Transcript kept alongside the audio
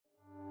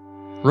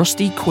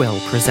Rusty Quill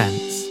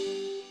presents.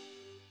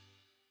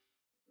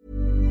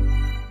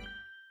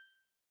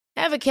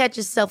 Ever catch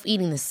yourself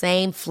eating the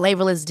same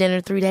flavorless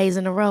dinner 3 days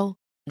in a row?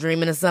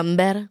 Dreaming of something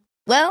better?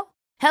 Well,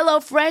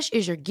 HelloFresh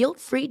is your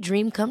guilt-free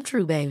dream come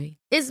true, baby.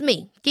 It's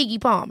me, Keke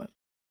Palmer.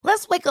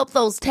 Let's wake up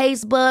those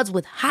taste buds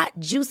with hot,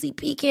 juicy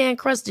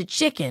pecan-crusted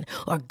chicken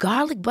or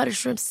garlic butter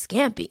shrimp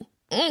scampi.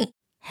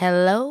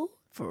 Hello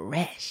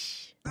Fresh.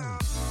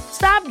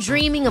 Stop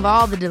dreaming of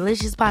all the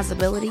delicious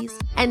possibilities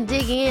and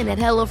dig in at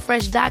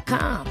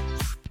HelloFresh.com.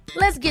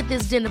 Let's get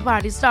this dinner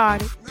party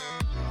started.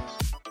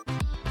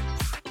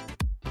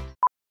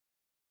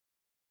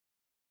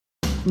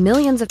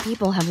 Millions of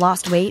people have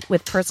lost weight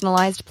with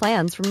personalized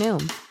plans from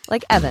Noom.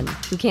 Like Evan,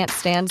 who can't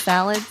stand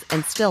salads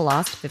and still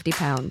lost 50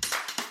 pounds.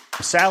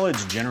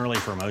 Salads generally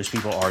for most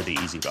people are the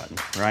easy button,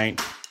 right?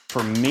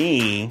 For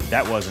me,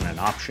 that wasn't an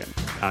option.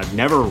 I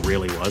never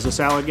really was a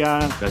salad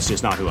guy. That's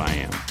just not who I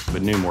am.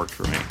 But Noom worked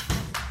for me.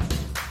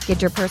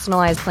 Get your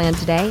personalized plan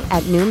today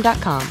at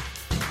Noom.com.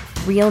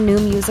 Real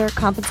Noom user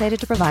compensated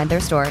to provide their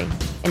story.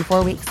 In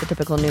 4 weeks, the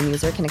typical Noom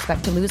user can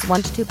expect to lose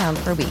 1 to 2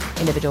 pounds per week.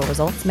 Individual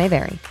results may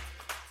vary.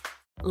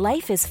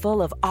 Life is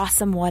full of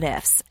awesome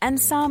what-ifs, and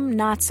some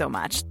not so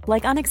much,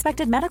 like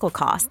unexpected medical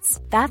costs.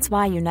 That's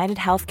why United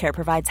Healthcare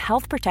provides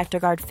Health Protector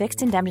Guard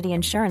fixed indemnity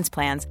insurance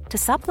plans to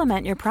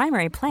supplement your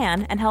primary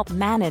plan and help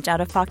manage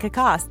out-of-pocket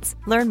costs.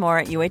 Learn more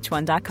at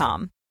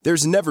uh1.com.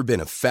 There's never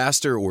been a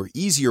faster or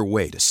easier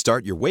way to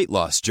start your weight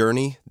loss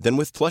journey than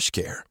with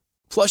PlushCare.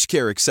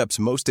 PlushCare accepts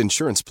most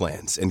insurance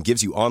plans and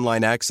gives you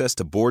online access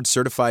to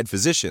board-certified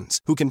physicians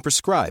who can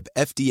prescribe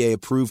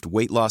FDA-approved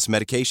weight loss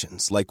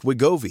medications like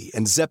Wegovy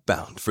and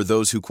Zepbound for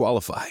those who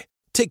qualify.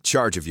 Take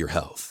charge of your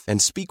health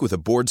and speak with a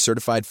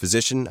board-certified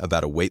physician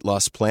about a weight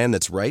loss plan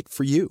that's right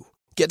for you.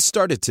 Get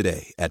started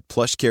today at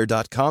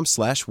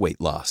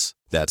plushcare.com/weight-loss.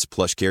 That's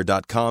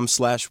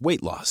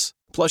plushcare.com/weight-loss.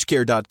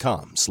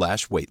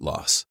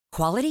 plushcare.com/weight-loss.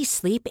 Quality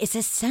sleep is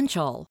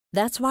essential.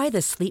 That's why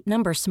the Sleep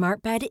Number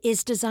Smart Bed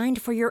is designed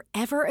for your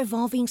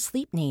ever-evolving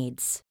sleep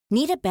needs.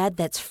 Need a bed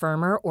that's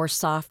firmer or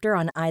softer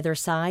on either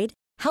side?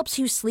 Helps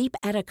you sleep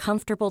at a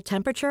comfortable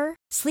temperature?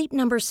 Sleep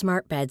Number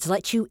Smart Beds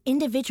let you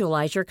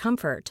individualize your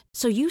comfort,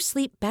 so you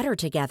sleep better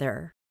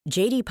together.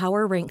 J.D.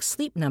 Power ranks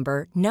Sleep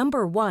Number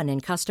number 1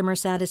 in customer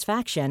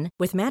satisfaction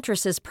with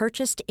mattresses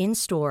purchased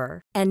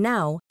in-store. And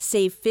now,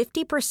 save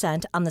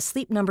 50% on the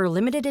Sleep Number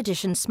Limited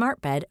Edition Smart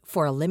Bed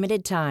for a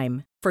limited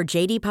time. For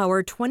J.D.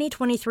 Power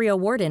 2023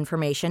 award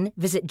information,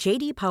 visit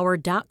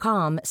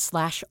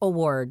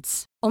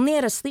jdpower.com/awards. Only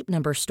at a Sleep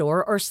Number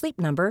store or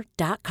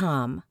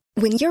sleepnumber.com.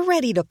 When you're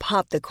ready to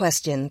pop the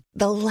question,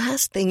 the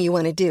last thing you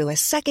want to do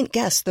is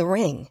second-guess the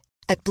ring.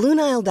 At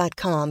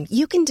BlueNile.com,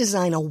 you can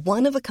design a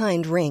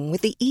one-of-a-kind ring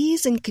with the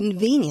ease and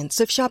convenience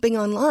of shopping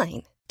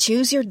online.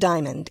 Choose your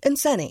diamond and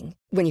setting.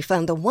 When you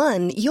find the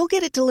one, you'll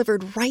get it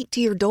delivered right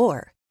to your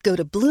door. Go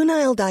to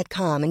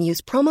BlueNile.com and use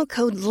promo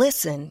code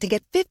LISTEN to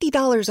get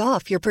 $50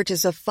 off your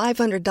purchase of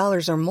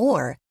 $500 or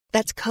more.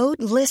 That's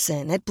code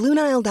LISTEN at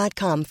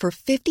BlueNile.com for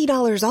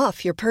 $50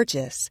 off your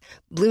purchase.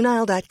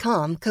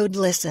 BlueNile.com, code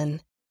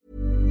LISTEN.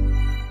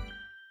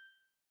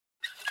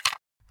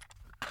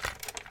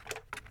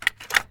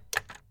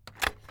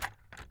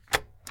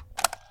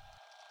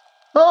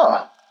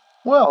 Oh,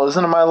 well,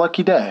 isn't it my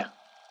lucky day?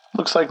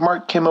 Looks like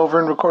Mark came over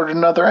and recorded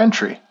another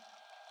entry.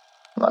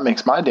 Well, that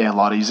makes my day a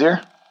lot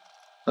easier.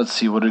 Let's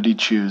see, what did he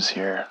choose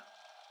here?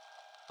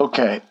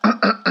 Okay.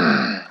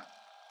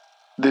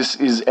 This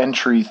is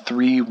entry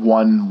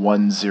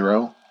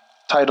 3110,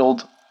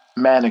 titled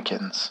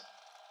Mannequins,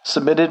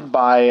 submitted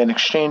by an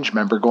exchange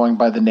member going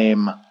by the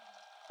name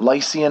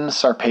Lycian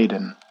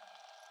Sarpadin,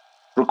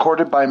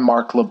 recorded by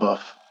Mark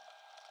LaBeouf.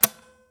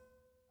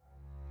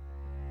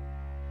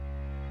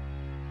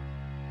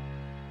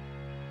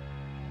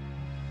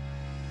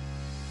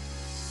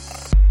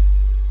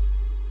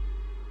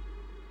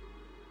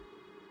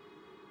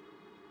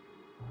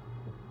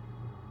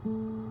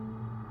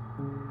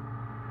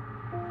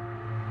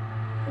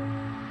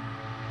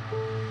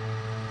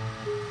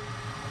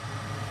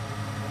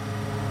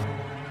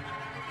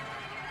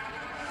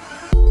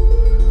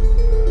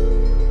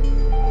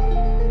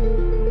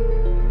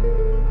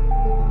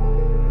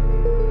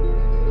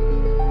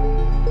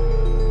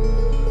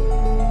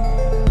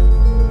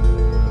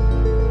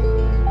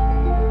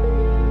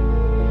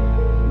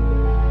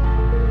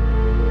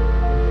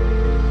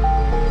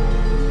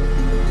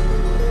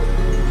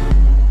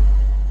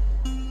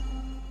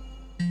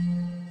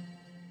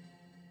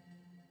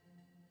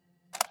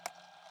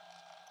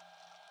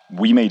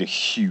 We made a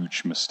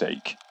huge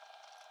mistake.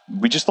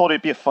 We just thought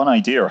it'd be a fun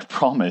idea, I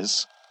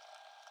promise.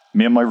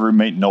 Me and my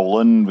roommate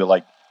Nolan were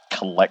like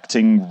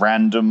collecting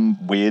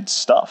random weird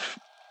stuff.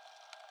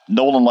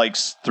 Nolan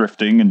likes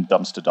thrifting and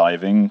dumpster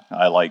diving.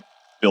 I like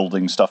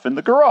building stuff in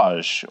the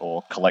garage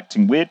or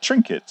collecting weird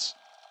trinkets.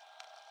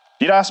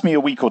 He'd asked me a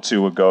week or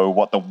two ago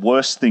what the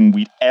worst thing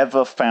we'd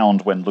ever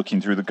found when looking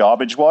through the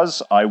garbage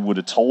was. I would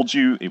have told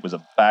you it was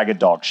a bag of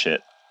dog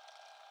shit.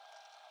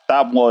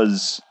 That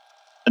was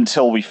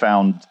until we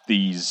found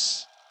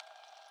these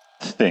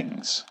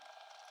things.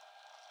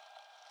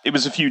 It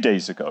was a few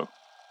days ago.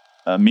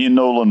 Me and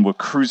Nolan were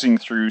cruising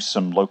through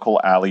some local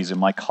alleys in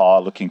my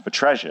car looking for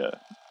treasure.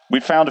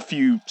 We'd found a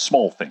few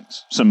small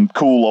things. Some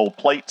cool old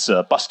plates,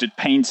 a busted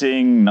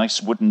painting,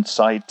 nice wooden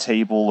side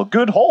table, a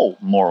good haul,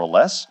 more or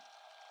less.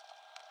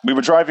 We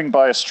were driving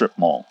by a strip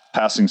mall,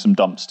 passing some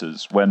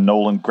dumpsters, when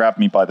Nolan grabbed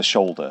me by the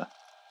shoulder.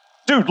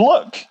 "Dude,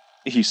 look!"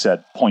 he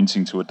said,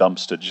 pointing to a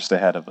dumpster just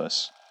ahead of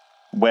us,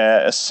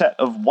 where a set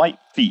of white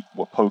feet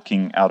were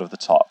poking out of the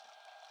top.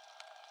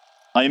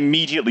 I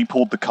immediately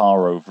pulled the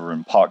car over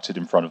and parked it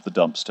in front of the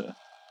dumpster.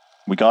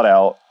 We got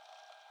out,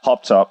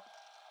 hopped up,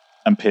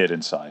 and peered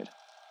inside.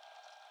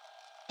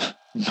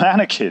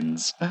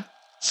 "Mannequins?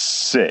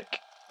 Sick,"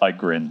 I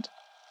grinned.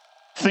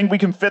 "Think we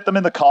can fit them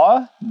in the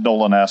car?"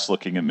 Nolan asked,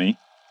 looking at me.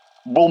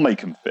 "We'll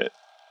make them fit.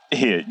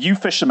 Here, you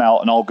fish them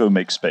out and I'll go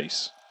make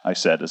space," I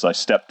said as I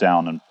stepped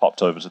down and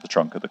popped over to the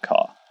trunk of the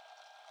car.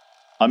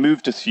 I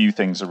moved a few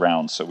things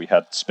around so we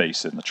had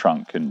space in the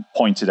trunk and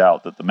pointed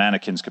out that the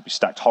mannequins could be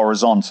stacked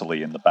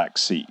horizontally in the back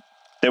seat.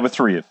 There were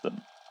 3 of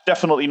them.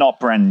 Definitely not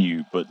brand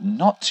new, but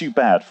not too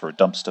bad for a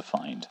dumpster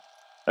find.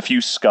 A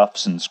few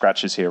scuffs and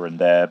scratches here and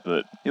there,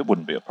 but it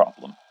wouldn't be a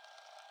problem.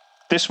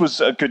 This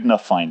was a good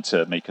enough find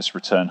to make us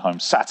return home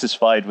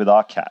satisfied with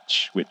our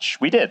catch,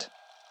 which we did.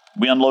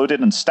 We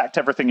unloaded and stacked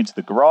everything into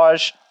the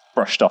garage,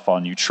 brushed off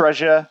our new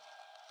treasure,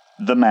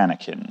 the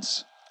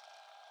mannequins.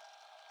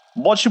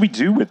 "What should we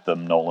do with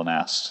them?" Nolan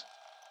asked.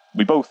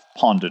 We both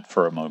pondered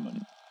for a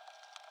moment.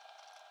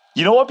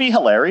 "You know what would be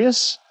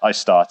hilarious?" I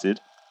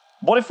started.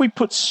 "What if we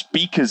put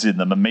speakers in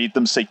them and made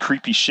them say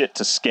creepy shit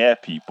to scare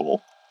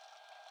people?"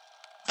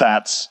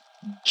 "That's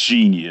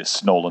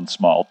genius," Nolan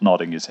smiled,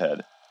 nodding his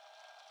head.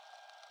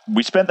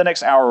 We spent the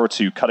next hour or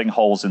 2 cutting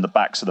holes in the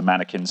backs of the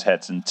mannequins'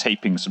 heads and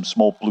taping some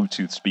small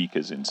Bluetooth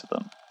speakers into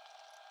them.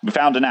 We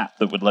found an app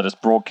that would let us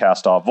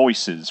broadcast our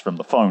voices from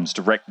the phones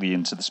directly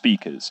into the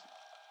speakers.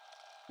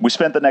 We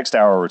spent the next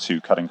hour or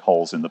 2 cutting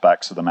holes in the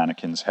backs of the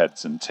mannequins'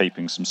 heads and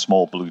taping some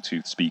small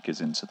Bluetooth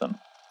speakers into them.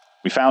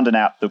 We found an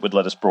app that would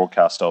let us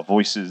broadcast our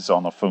voices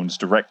on our phones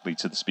directly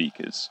to the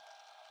speakers.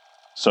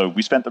 So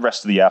we spent the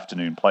rest of the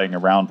afternoon playing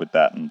around with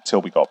that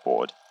until we got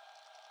bored.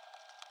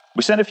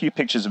 We sent a few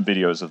pictures and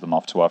videos of them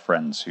off to our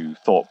friends who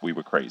thought we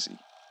were crazy.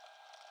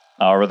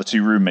 Our other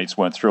 2 roommates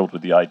weren't thrilled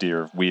with the idea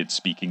of weird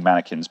speaking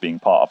mannequins being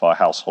part of our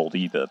household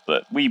either,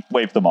 but we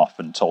waved them off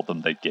and told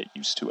them they'd get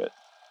used to it.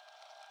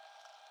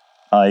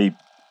 I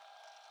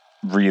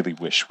really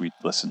wish we'd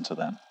listened to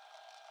them.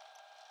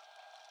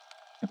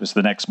 It was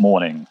the next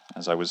morning,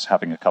 as I was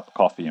having a cup of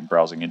coffee and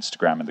browsing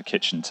Instagram at the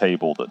kitchen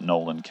table, that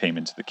Nolan came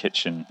into the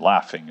kitchen,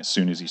 laughing as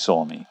soon as he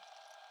saw me.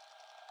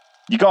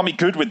 "You got me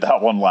good with that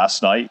one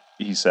last night,"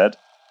 he said.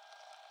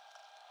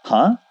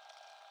 "Huh?"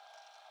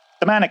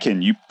 "The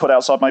mannequin you put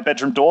outside my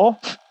bedroom door?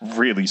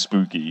 Really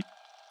spooky."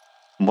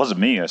 "It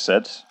wasn't me," I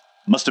said.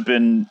 "Must have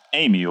been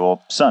Amy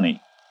or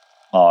Sunny,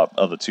 our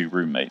other 2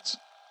 roommates."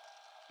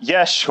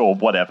 "Yeah, sure,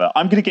 whatever.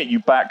 I'm gonna get you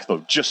back,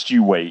 though. Just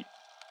you wait,"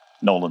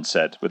 Nolan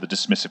said, with a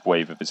dismissive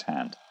wave of his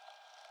hand,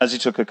 as he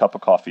took a cup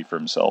of coffee for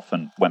himself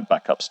and went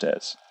back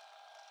upstairs.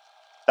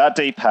 That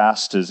day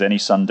passed as any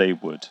Sunday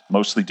would,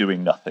 mostly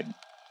doing nothing.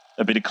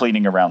 A bit of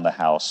cleaning around the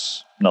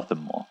house,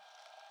 nothing more.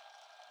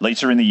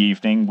 Later in the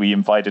evening, we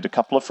invited a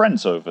couple of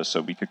friends over so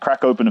we could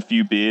crack open a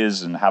few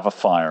beers and have a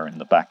fire in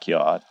the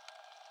backyard.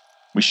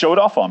 We showed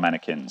off our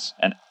mannequins,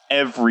 and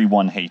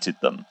everyone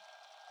hated them,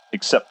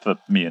 except for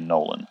me and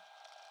Nolan.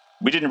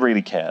 We didn't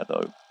really care,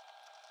 though.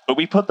 But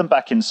we put them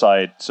back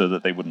inside so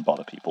that they wouldn't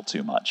bother people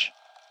too much.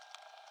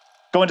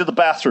 "Going to the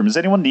bathroom, does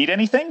anyone need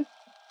anything?"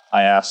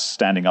 I asked,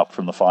 standing up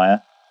from the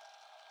fire.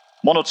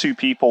 1 or 2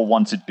 people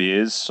wanted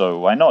beers,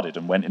 so I nodded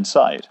and went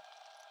inside.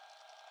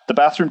 The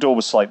bathroom door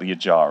was slightly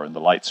ajar and the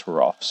lights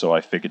were off, so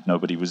I figured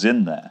nobody was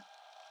in there.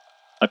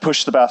 I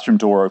pushed the bathroom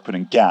door open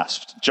and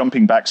gasped,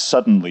 jumping back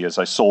suddenly as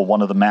I saw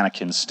one of the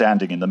mannequins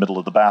standing in the middle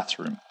of the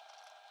bathroom.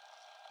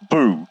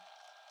 "Boo!"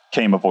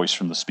 came a voice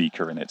from the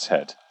speaker in its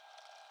head.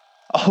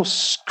 "Oh,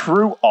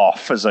 screw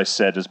off," as I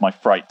said as my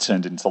fright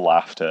turned into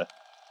laughter.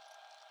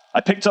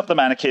 I picked up the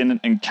mannequin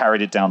and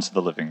carried it down to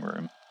the living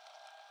room.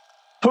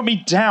 "Put me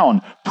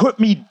down! Put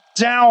me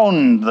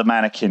down!" the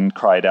mannequin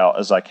cried out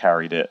as I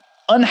carried it.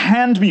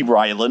 "Unhand me,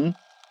 Rylan!"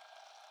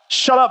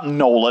 "Shut up,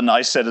 Nolan,"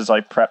 I said as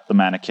I prepped the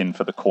mannequin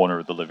for the corner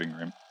of the living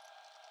room.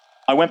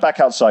 I went back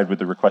outside with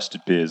the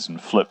requested beers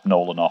and flipped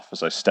Nolan off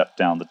as I stepped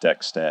down the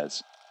deck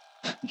stairs.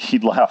 He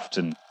laughed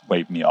and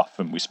waved me off,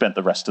 and we spent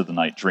the rest of the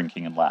night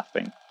drinking and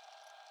laughing.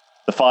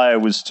 The fire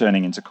was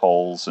turning into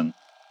coals, and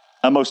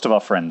most of our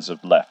friends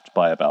had left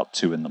by about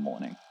 2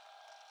 a.m.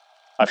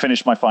 I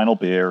finished my final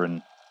beer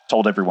and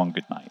told everyone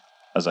goodnight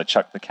as I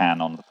chucked the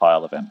can on the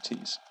pile of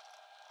empties.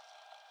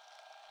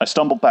 I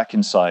stumbled back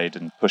inside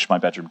and pushed my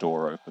bedroom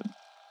door open.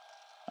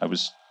 I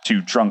was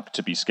too drunk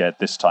to be scared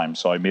this time,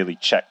 so I merely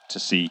checked to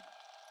see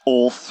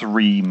all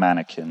 3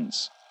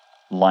 mannequins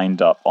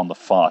lined up on the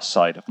far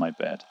side of my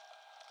bed.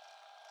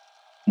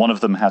 One of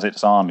them had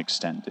its arm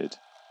extended,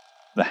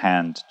 the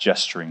hand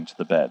gesturing to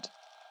the bed.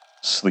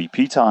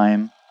 "Sleepy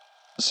time,"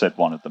 said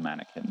one of the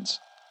mannequins.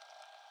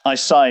 I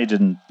sighed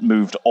and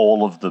moved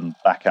all of them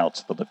back out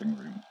to the living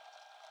room,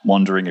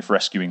 wondering if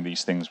rescuing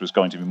these things was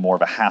going to be more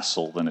of a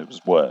hassle than it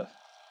was worth.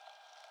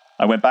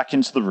 I went back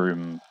into the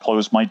room,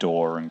 closed my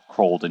door, and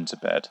crawled into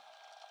bed,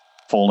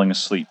 falling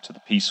asleep to the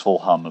peaceful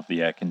hum of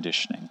the air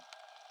conditioning.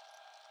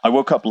 I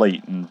woke up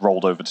late and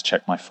rolled over to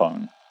check my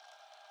phone.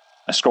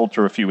 I scrolled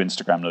through a few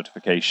Instagram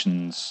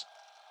notifications,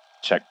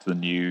 checked the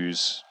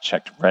news,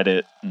 checked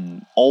Reddit,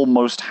 and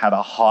almost had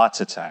a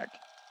heart attack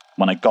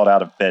when I got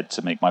out of bed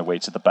to make my way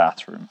to the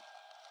bathroom.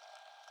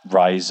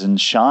 "Rise and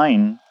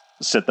shine,"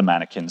 said the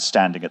mannequin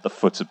standing at the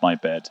foot of my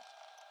bed.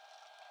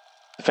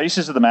 The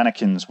faces of the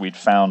mannequins we'd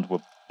found were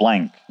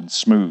blank and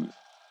smooth,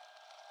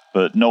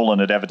 but Nolan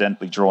had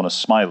evidently drawn a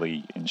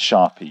smiley in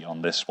Sharpie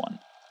on this one.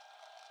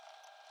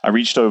 I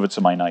reached over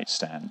to my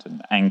nightstand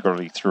and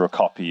angrily threw a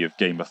copy of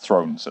Game of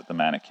Thrones at the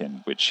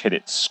mannequin, which hit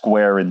it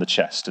square in the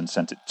chest and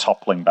sent it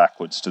toppling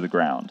backwards to the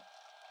ground.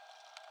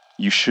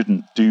 "You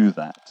shouldn't do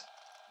that,"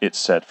 it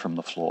said from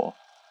the floor.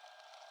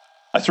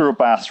 I threw a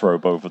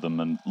bathrobe over them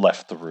and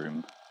left the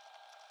room.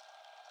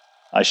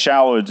 I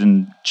showered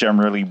and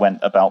generally went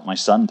about my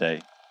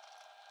Sunday.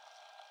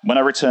 When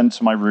I returned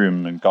to my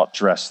room and got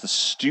dressed, the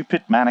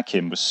stupid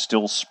mannequin was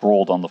still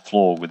sprawled on the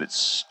floor with its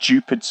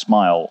stupid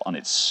smile on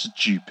its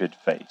stupid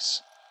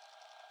face.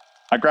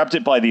 I grabbed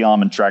it by the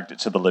arm and dragged it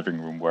to the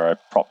living room where I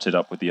propped it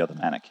up with the other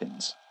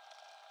mannequins,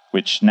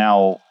 which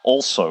now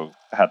also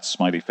had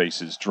smiley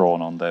faces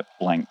drawn on their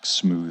blank,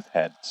 smooth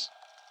heads.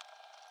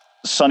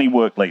 Sonny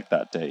worked late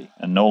that day,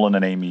 and Nolan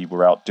and Amy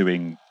were out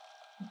doing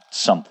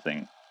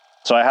something,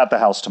 so I had the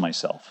house to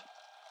myself.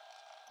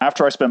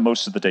 After I spent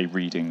most of the day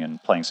reading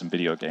and playing some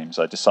video games,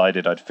 I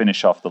decided I'd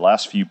finish off the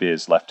last few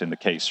beers left in the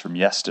case from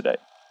yesterday.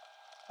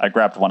 I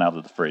grabbed one out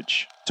of the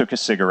fridge, took a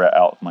cigarette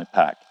out of my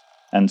pack,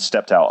 and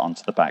stepped out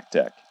onto the back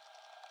deck.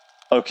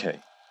 "Okay,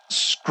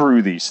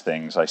 screw these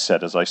things," I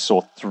said as I saw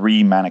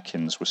 3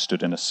 mannequins were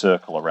stood in a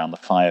circle around the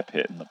fire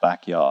pit in the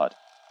backyard,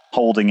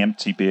 holding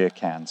empty beer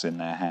cans in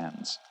their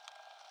hands.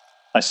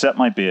 I set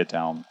my beer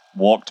down,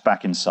 walked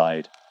back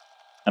inside,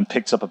 and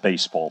picked up a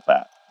baseball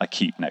bat I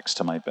keep next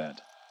to my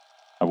bed.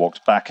 I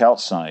walked back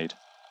outside,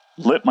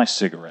 lit my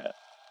cigarette,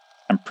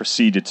 and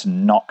proceeded to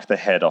knock the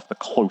head off the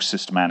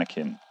closest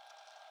mannequin,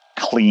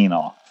 clean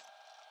off.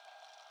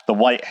 The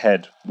white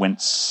head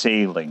went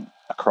sailing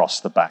across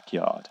the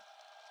backyard.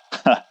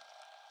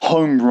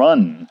 "Home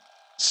run,"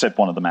 said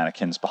one of the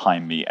mannequins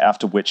behind me,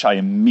 after which I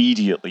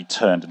immediately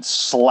turned and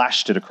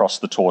slashed it across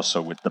the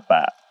torso with the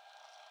bat.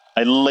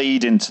 I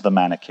laid into the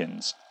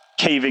mannequins,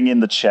 caving in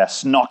the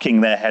chest,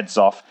 knocking their heads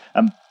off,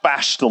 and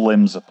bashed the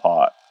limbs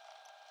apart.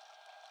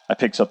 I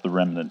picked up the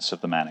remnants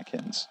of the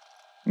mannequins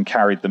and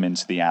carried them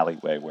into the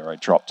alleyway where I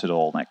dropped it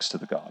all next to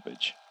the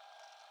garbage.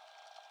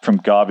 "From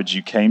garbage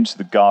you came, to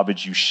the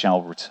garbage you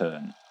shall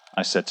return,"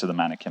 I said to the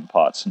mannequin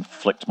parts and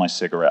flicked my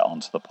cigarette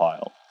onto the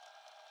pile.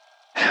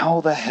 "How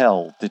the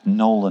hell did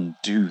Nolan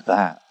do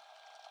that?"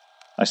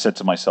 I said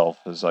to myself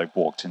as I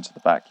walked into the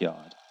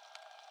backyard.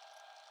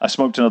 I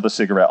smoked another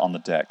cigarette on the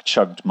deck,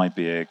 chugged my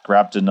beer,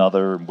 grabbed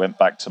another, and went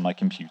back to my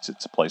computer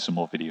to play some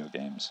more video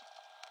games.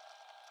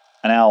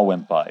 An hour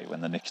went by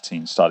when the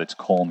nicotine started to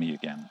call me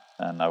again,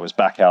 and I was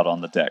back out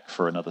on the deck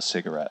for another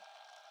cigarette.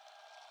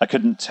 I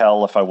couldn't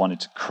tell if I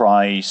wanted to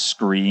cry,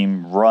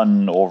 scream,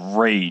 run, or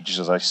rage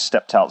as I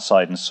stepped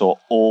outside and saw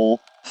all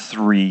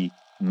 3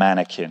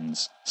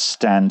 mannequins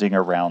standing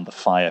around the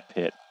fire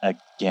pit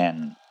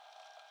again.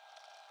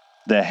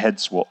 Their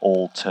heads were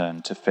all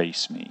turned to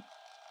face me,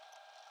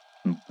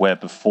 and where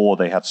before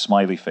they had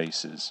smiley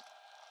faces,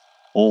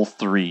 all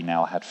 3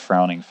 now had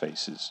frowning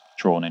faces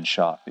drawn in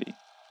Sharpie.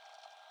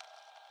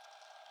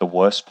 The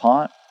worst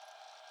part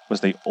was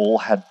they all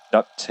had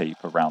duct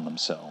tape around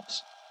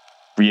themselves,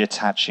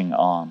 reattaching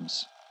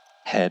arms,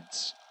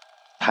 heads,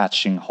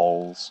 patching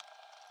holes,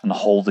 and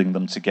holding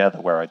them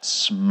together where I'd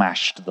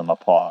smashed them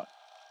apart.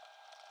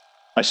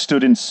 I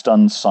stood in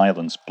stunned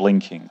silence,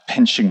 blinking,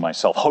 pinching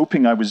myself,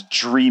 hoping I was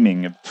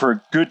dreaming, and for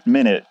a good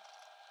minute,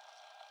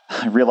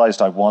 I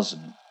realized I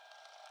wasn't.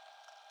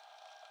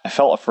 I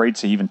felt afraid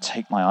to even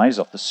take my eyes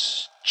off the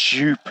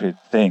stupid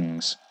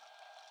things.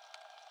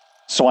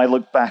 So I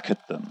looked back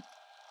at them.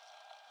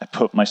 I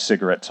put my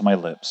cigarette to my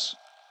lips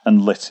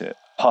and lit it,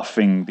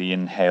 puffing the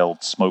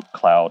inhaled smoke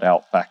cloud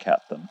out back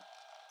at them.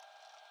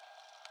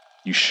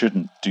 "You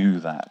shouldn't do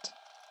that,"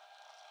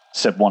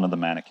 said one of the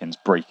mannequins,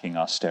 breaking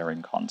our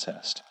staring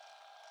contest.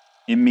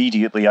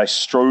 Immediately, I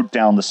strode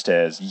down the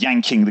stairs,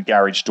 yanking the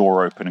garage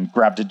door open, and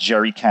grabbed a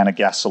jerry can of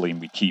gasoline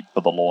we keep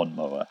for the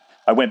lawnmower.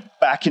 I went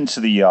back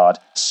into the yard,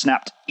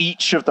 snapped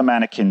each of the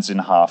mannequins in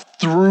half,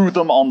 threw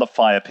them on the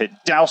fire pit,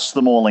 doused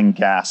them all in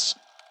gas,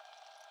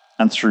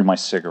 and threw my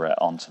cigarette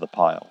onto the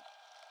pile.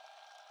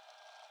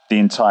 The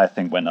entire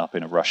thing went up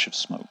in a rush of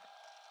smoke.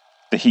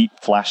 The heat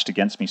flashed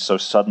against me so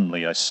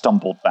suddenly I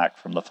stumbled back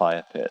from the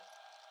fire pit.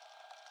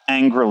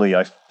 Angrily,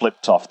 I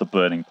flipped off the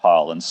burning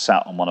pile and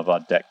sat on one of our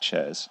deck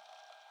chairs,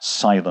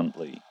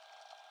 silently,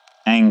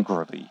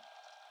 angrily,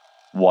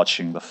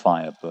 watching the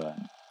fire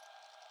burn.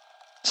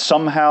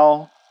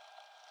 Somehow,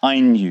 I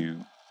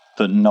knew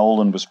that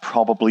Nolan was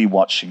probably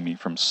watching me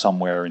from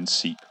somewhere in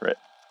secret,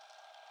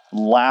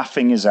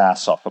 laughing his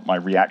ass off at my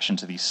reaction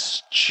to these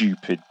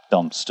stupid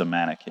dumpster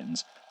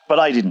mannequins. But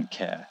I didn't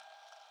care.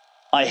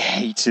 I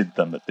hated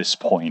them at this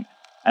point,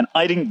 and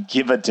I didn't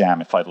give a damn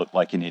if I looked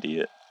like an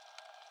idiot.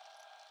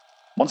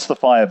 Once the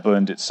fire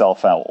burned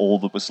itself out, all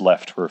that was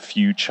left were a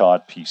few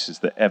charred pieces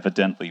that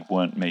evidently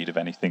weren't made of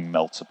anything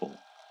meltable,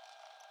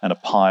 and a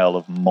pile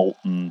of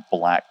molten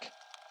black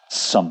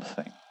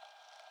something.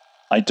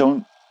 I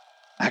don't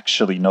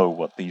actually know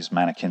what these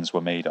mannequins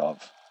were made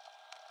of.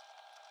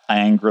 I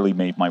angrily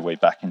made my way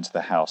back into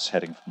the house,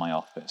 heading for my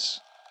office.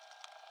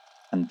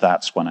 And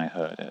that's when I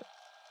heard it.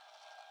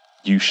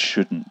 You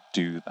shouldn't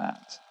do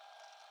that.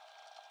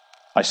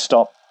 I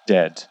stopped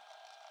dead,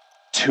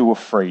 too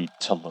afraid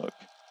to look.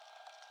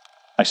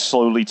 I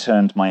slowly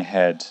turned my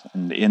head,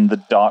 and in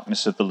the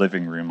darkness of the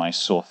living room, I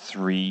saw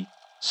 3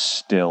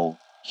 still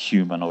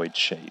humanoid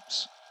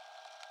shapes.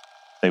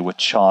 They were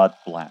charred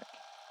black,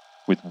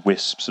 with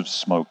wisps of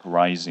smoke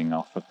rising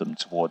off of them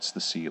towards the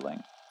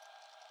ceiling.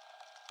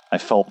 I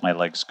felt my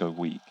legs go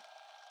weak,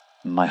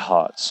 and my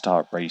heart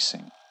start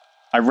racing.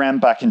 I ran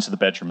back into the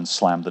bedroom and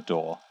slammed the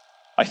door.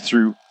 I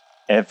threw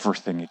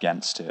everything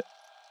against it.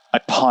 I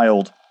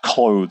piled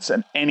clothes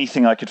and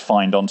anything I could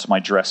find onto my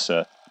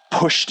dresser,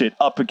 pushed it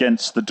up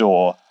against the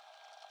door,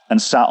 and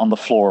sat on the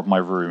floor of my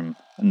room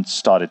and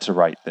started to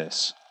write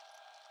this.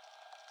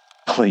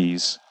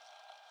 Please,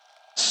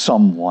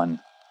 someone,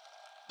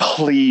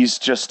 please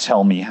just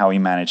tell me how he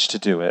managed to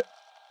do it.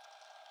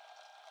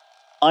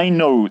 I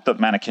know that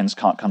mannequins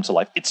can't come to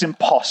life. It's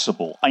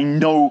impossible. I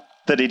know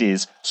that it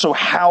is. So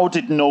how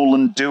did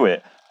Nolan do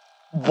it?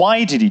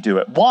 Why did he do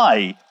it?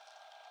 Why?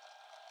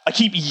 I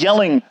keep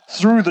yelling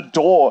through the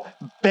door,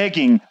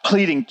 begging,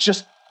 pleading,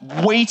 just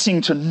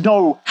waiting to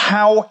know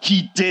how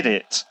he did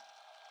it.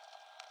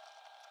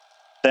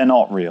 They're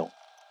not real.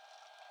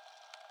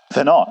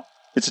 They're not.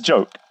 It's a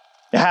joke.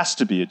 It has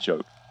to be a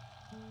joke.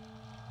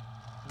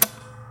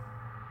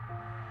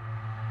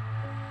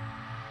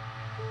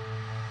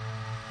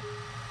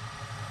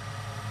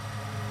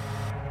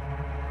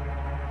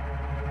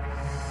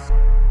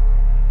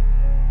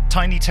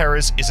 Tiny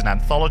Terrors is an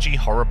anthology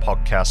horror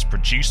podcast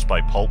produced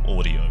by Pulp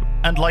Audio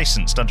and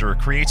licensed under a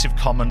Creative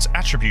Commons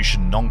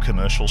Attribution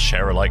Non-Commercial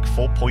Share-alike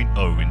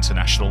 4.0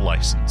 international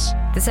license.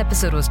 This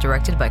episode was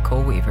directed by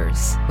Cole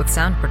Weavers, with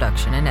sound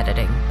production and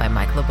editing by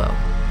Mike LeBeau.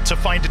 To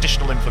find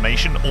additional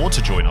information or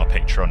to join our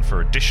Patreon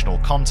for additional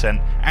content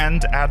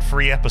and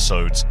ad-free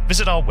episodes,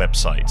 visit our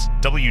website,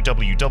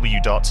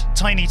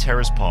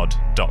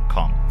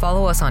 www.tinyterrorspod.com.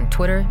 Follow us on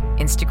Twitter,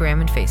 Instagram,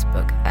 and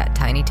Facebook at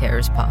Tiny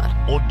Terrors Pod.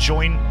 Or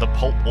join the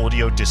Pulp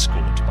Audio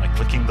Discord by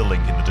clicking the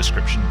link in the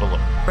description below.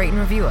 Rate and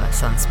review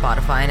us on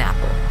Spotify and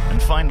Apple. And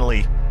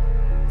finally,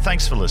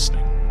 thanks for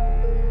listening.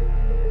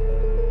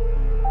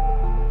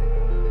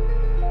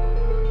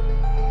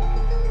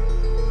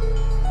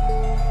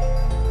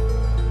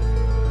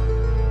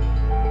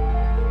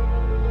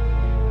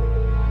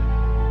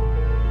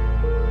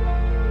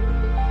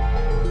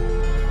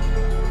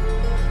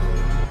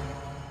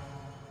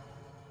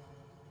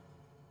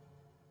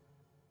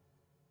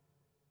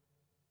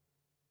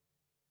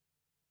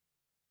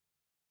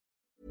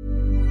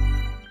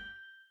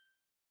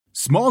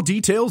 Small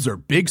details are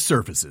big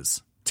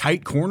surfaces.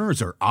 Tight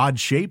corners are odd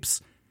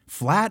shapes.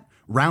 Flat,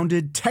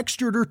 rounded,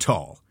 textured, or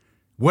tall.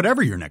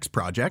 Whatever your next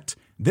project,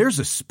 there's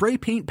a spray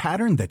paint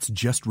pattern that's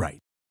just right.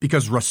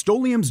 Because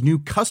Rust-Oleum's new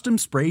Custom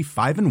Spray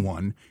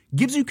 5-in-1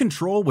 gives you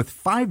control with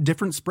 5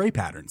 different spray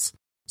patterns.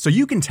 So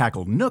you can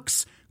tackle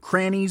nooks,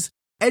 crannies,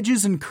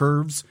 edges, and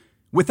curves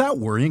without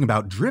worrying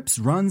about drips,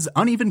 runs,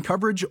 uneven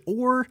coverage,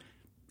 or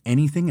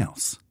anything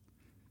else.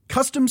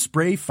 Custom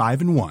Spray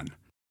 5-in-1.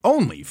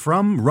 Only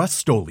from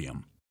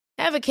Rust-Oleum.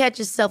 Ever catch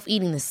yourself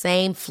eating the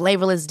same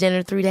flavorless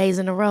dinner 3 days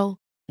in a row?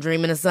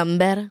 Dreaming of something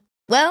better?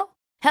 Well,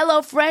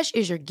 HelloFresh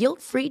is your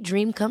guilt-free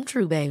dream come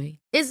true, baby.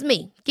 It's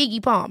me,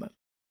 Keke Palmer.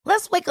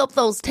 Let's wake up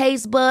those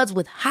taste buds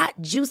with hot,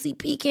 juicy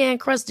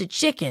pecan-crusted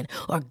chicken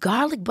or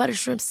garlic butter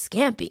shrimp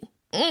scampi.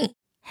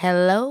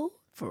 Hello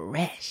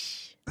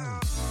Fresh.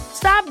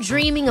 Stop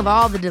dreaming of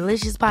all the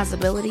delicious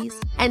possibilities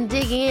and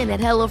dig in at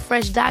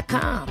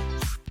HelloFresh.com.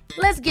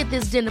 Let's get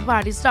this dinner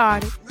party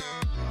started.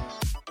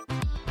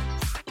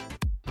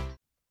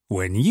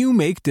 When you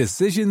make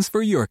decisions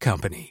for your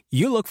company,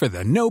 you look for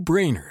the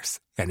no-brainers.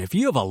 And if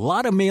you have a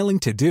lot of mailing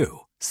to do,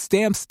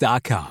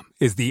 Stamps.com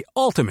is the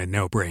ultimate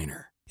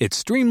no-brainer. It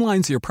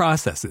streamlines your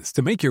processes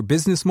to make your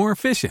business more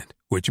efficient,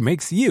 which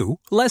makes you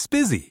less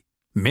busy.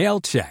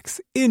 Mail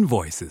checks,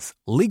 invoices,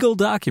 legal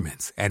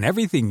documents, and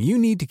everything you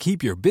need to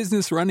keep your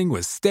business running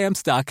with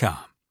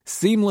Stamps.com.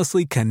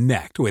 Seamlessly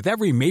connect with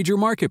every major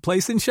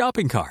marketplace and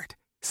shopping cart.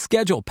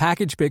 Schedule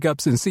package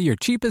pickups and see your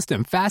cheapest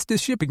and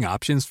fastest shipping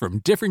options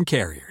from different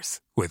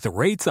carriers. With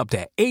rates up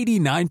to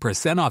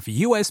 89% off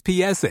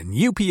USPS and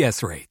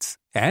UPS rates.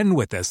 And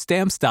with the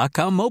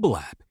Stamps.com mobile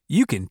app,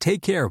 you can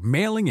take care of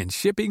mailing and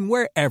shipping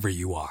wherever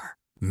you are.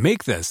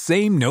 Make the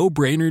same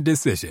no-brainer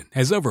decision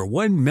as over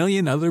 1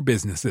 million other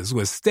businesses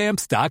with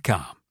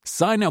Stamps.com.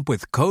 Sign up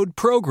with code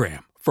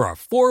PROGRAM for a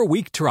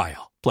 4-week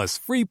trial, plus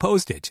free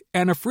postage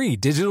and a free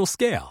digital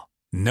scale.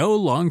 No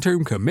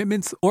long-term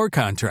commitments or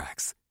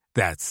contracts.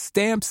 That's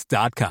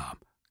Stamps.com.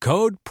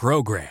 Code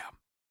PROGRAM.